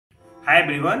Hi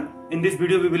everyone, in this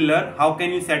video we will learn how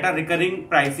can you set a recurring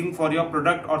pricing for your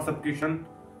product or subscription.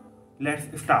 Let's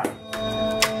start.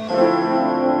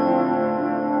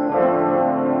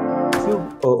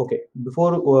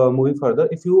 Before moving further,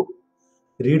 if you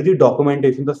read the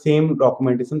documentation, the same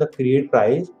documentation, the create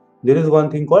price, there is one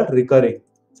thing called recurring.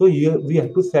 So here we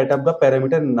have to set up the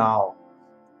parameter now.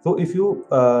 So if you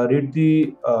read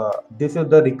the this is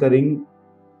the recurring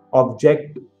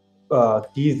object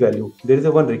keys value. There is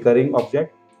a one recurring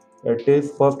object. It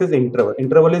is first is interval.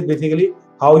 Interval is basically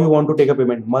how you want to take a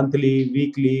payment, monthly,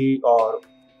 weekly, or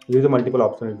there is a multiple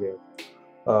options there,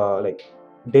 like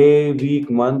day, week,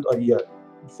 month, or year.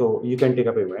 So you can take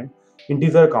a payment.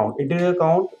 Integer count. Integer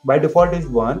count by default is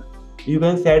 1. You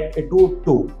can set it to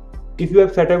 2. If you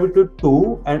have set it to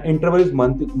 2 and interval is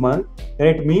month, then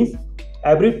it means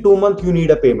every 2 months you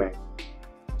need a payment.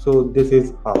 So this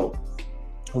is how.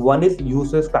 One is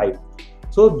usage type.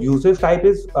 So usage type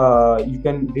is you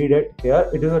can read it here.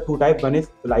 It is a two type. One is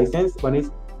license. One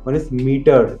is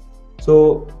metered.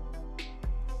 So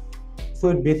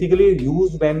it basically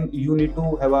used when you need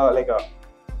to have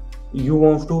you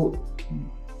want to,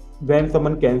 when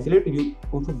someone cancel it, you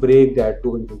want to break that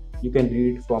two into. You can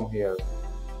read from here.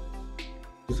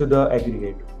 This is the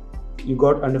aggregate. You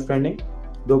got understanding?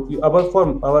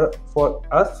 For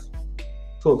us.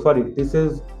 So sorry, this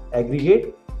is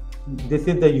aggregate. This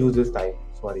is the usage type.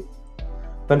 Sorry.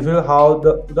 Configure how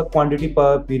the quantity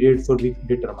per period should be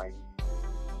determined.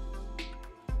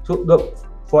 So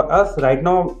for us right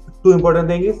now, two important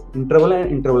thing is interval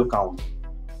and interval count.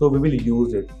 So we will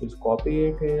use it. Just copy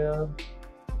it here.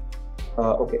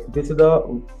 Okay, this is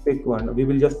the pick one. We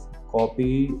will just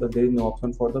copy. There is no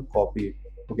option for the copy.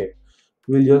 Okay,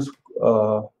 we will just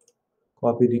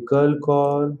copy the curl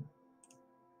call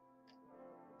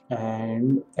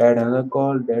and add another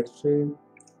call. That's it.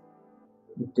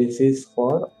 This is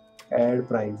for add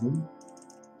pricing,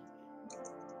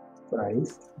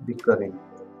 price recurring.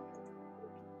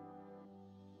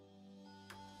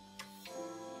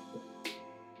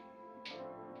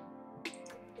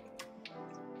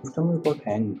 System is got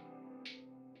hang.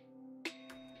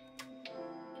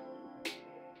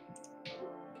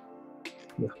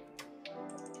 Yeah.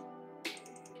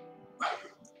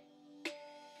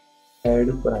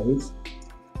 Add price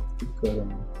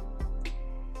recurring.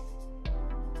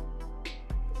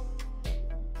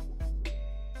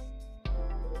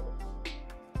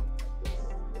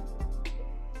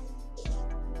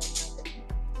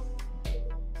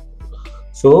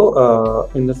 So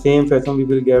in the same fashion, we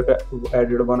will get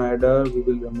added one header. We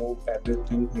will remove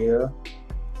everything here.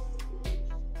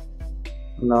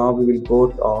 Now we will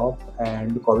go top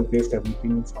and copy paste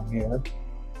everything from here.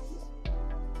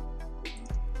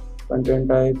 Content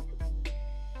type,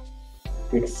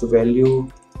 its value,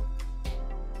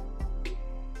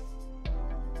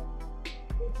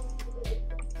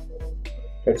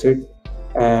 that's it.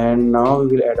 And now we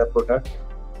will add a product.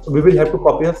 So we will have to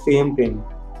copy the same thing,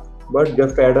 but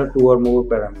just add a 2 or more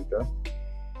parameter.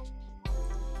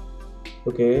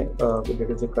 Okay, that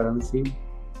is a currency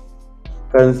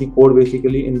code.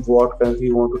 Basically, in what currency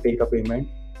you want to take a payment.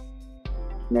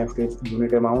 Next is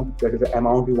unit amount. That is the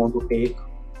amount you want to take.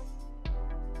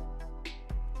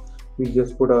 We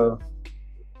just put a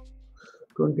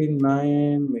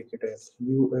 29, make it as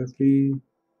USD,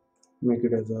 make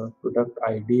it as a product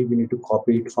ID. We need to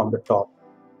copy it from the top.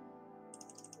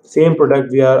 Same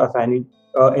product we are assigning.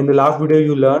 In the last video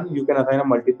you learned you can assign a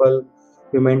multiple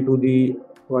payment to the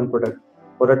one product.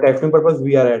 For a testing purpose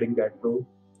we are adding that too.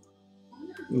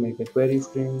 Make a query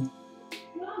string,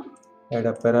 add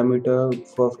a parameter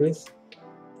for this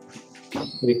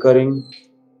recurring,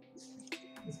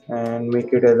 and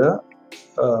make it as a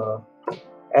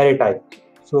array type.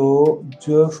 So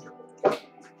just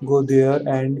go there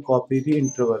and copy the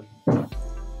interval,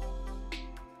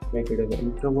 make it as an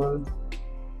interval.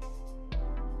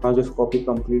 Now just copy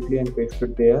completely and paste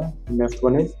it there. Next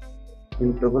one is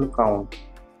interval count.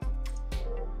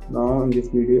 Now in this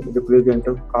video, replace the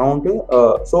interval count.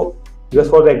 So just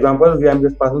for the example, I am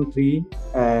just passing 3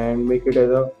 and make it as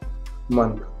a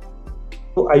month.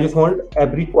 So I just want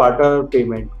every quarterly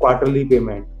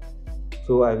payment.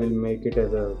 So I will make it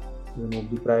as a, remove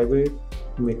the private,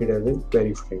 make it as a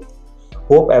query string.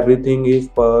 Hope everything is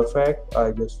perfect.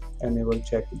 I just enable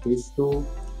check this too.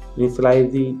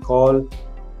 Initialize the call.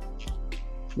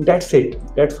 That's it.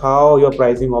 That's how your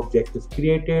pricing object is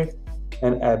created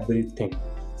and everything.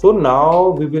 So now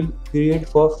we will create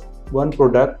first one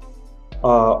product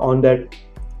on that,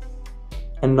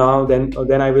 and now then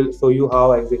I will show you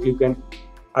how exactly you can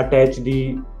attach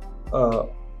the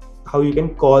how you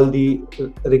can call the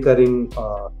recurring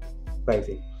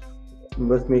pricing.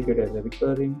 Let's make it as a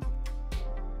recurring.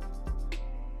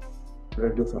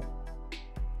 Let's do some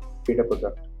data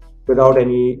product without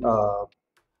any.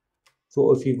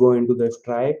 So if you go into the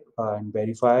Stripe and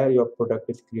verify your product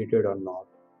is created or not.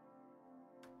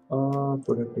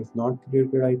 Product is not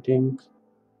created, I think.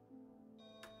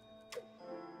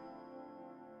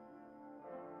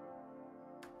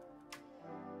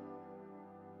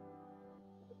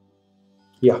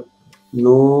 Yeah,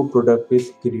 no product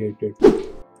is created.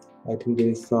 I think there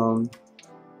is some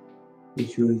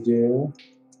issues there.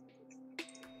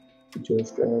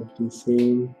 Just add the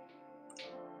same.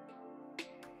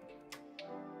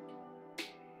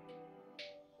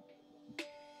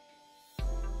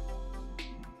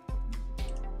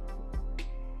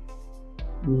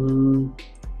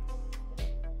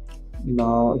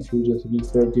 Now if you just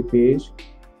refresh the page,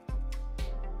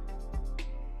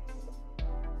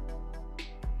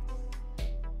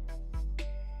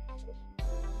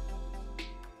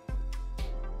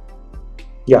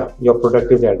 yeah, your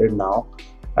product is added now.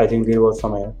 I think there was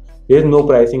some error. There is no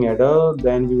pricing header.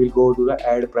 Then we will go to the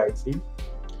add pricing.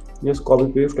 Just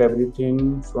copy paste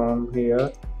everything from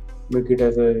here, make it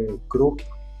as a group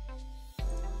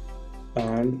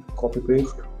and copy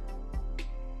paste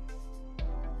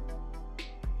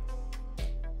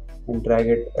and drag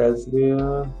it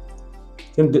elsewhere.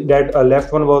 Since that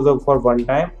left one was for one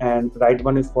time and right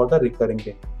one is for the recurring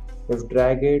thing, just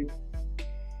drag it.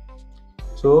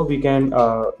 So we can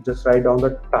just write down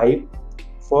the type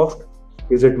first.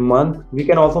 Is it month? We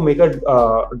can also make a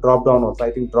drop down also.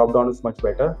 I think drop down is much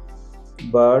better,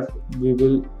 but we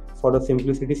will, for the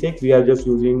simplicity sake, we are just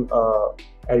using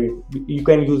edit. You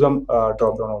can use a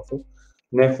drop down also.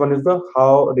 Next one is the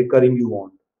how recurring you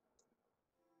want.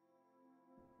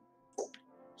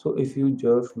 So if you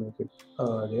just make it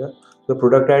there, the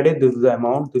product ID, this is the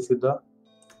amount, this is the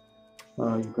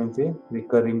you can say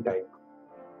recurring type.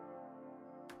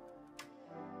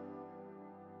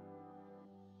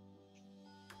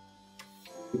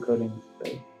 Recurring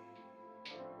type.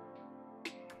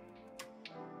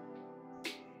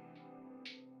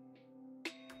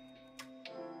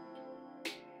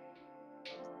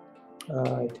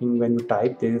 I think when you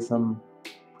type, there is some,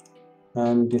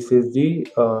 and this is the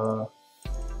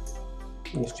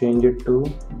let's change it to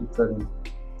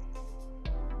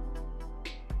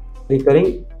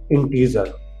recurring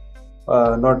integer,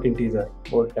 not integer.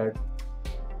 What that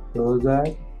shows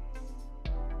that?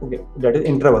 Okay, that is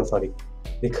interval. Sorry,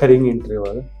 recurring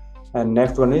interval. And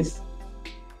next one is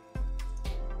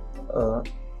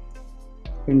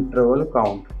interval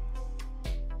count.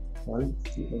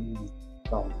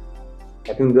 Count.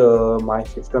 I think my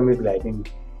system is lagging.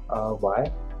 Why?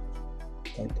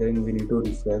 I think we need to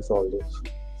refresh all this.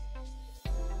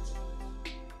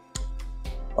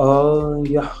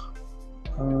 Yeah.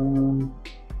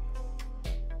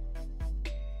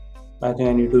 I think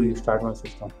I need to restart my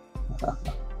system.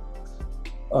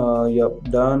 Yeah,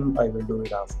 done. I will do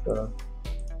it after.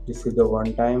 This is the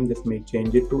one time. This may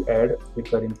change it to add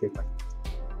recurring payment.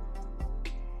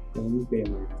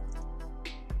 Payment.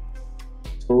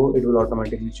 So it will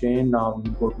automatically change. Now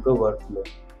we go to the workflow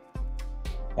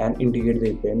and integrate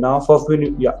the API. Now first we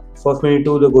need, to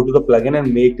go to the plugin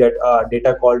and make that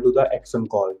data call to the action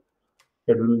call.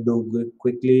 That will do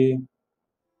quickly.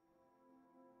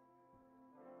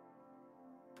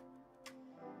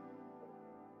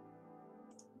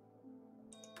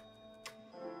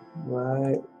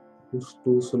 Why it's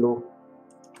too slow?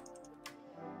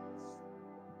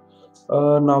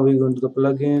 Now we go into the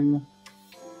plugin.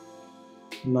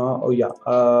 Now we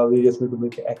just need to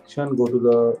make action. Go to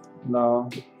the, now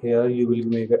here you will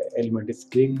make an element is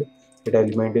clicked. That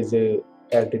element is a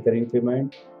add recurring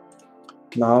payment.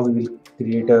 Now we will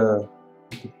create a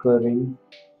recurring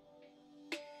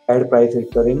add price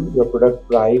recurring. Your product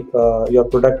price, your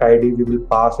product ID, we will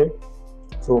pass it.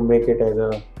 So make it as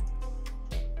a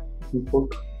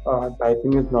input.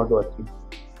 Typing is not working.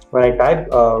 When I type,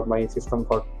 my system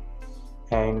got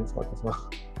hangs.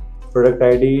 Product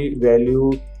ID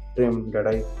value trim that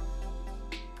I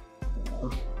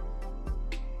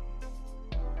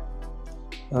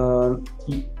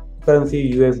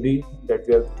currency USD that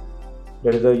we have,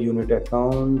 that is a unit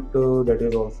account, that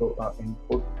is also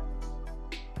input.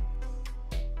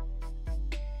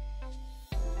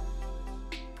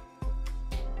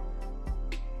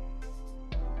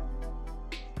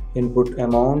 Input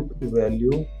amount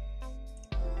value,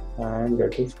 and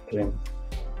that is trim.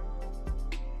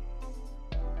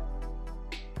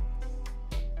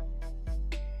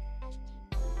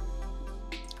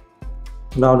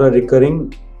 Now the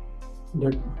recurring,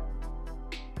 that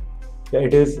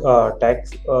it is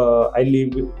tax. I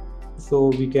leave, so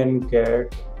we can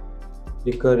get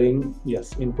recurring,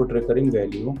 yes, input recurring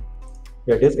value,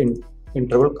 that is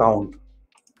interval count,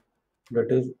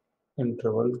 that is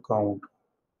interval count.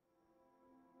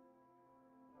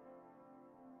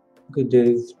 Okay, there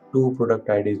is two product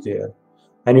IDs there.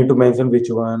 I need to mention which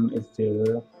one is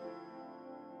there.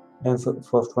 And so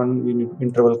first one we need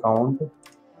interval count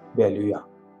value.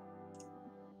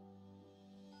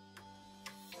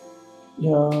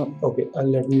 Yeah, okay.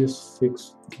 Let me just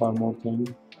fix one more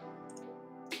thing.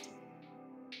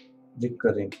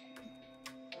 Recurring,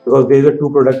 because there is a two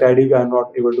product ID, I am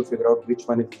not able to figure out which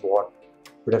one is what.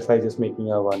 But that's why just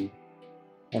making a one.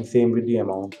 And same with the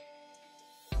amount.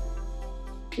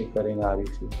 Recurring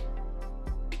REC.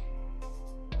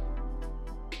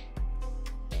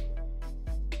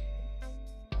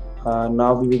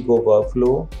 Now we will go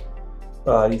workflow.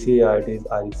 REC, it is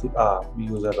REC. We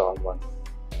use a wrong one.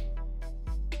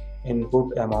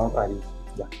 Input amount REC.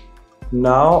 Yeah.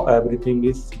 Now everything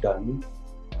is done.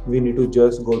 We need to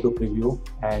just go to preview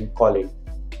and call it.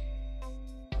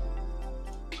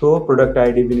 So product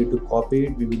ID we need to copy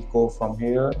it. We will go from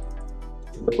here.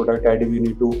 The product ID we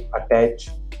need to attach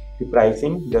the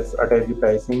pricing. Just attach the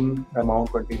pricing amount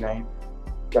 29.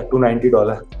 Yeah,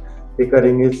 $290.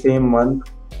 Recurring is same month,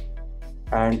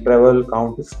 and travel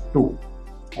count is 2,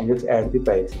 and just add the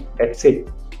pricing. That's it.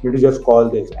 You need to just call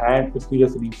this, and if you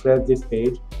just refresh this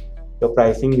page, the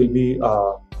pricing will be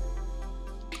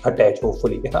attached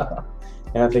hopefully in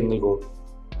a single go.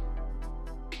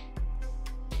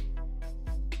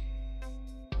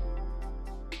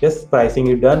 Yes, pricing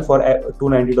is done for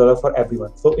 $290 for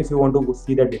everyone. So if you want to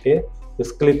see the detail,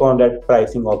 just click on that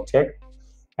pricing object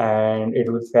and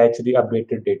it will fetch the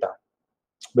updated data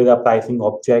with a pricing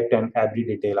object and every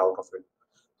detail out of it.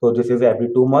 So this is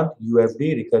every 2 month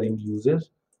UFD recurring users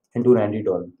and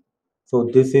 $290. So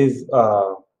this is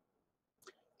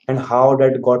and how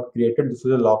that got created. This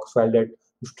is a logs file that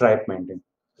Stripe maintains.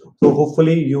 So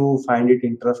hopefully you find it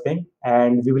interesting,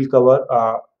 and we will cover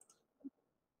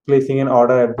placing an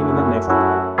order everything in the next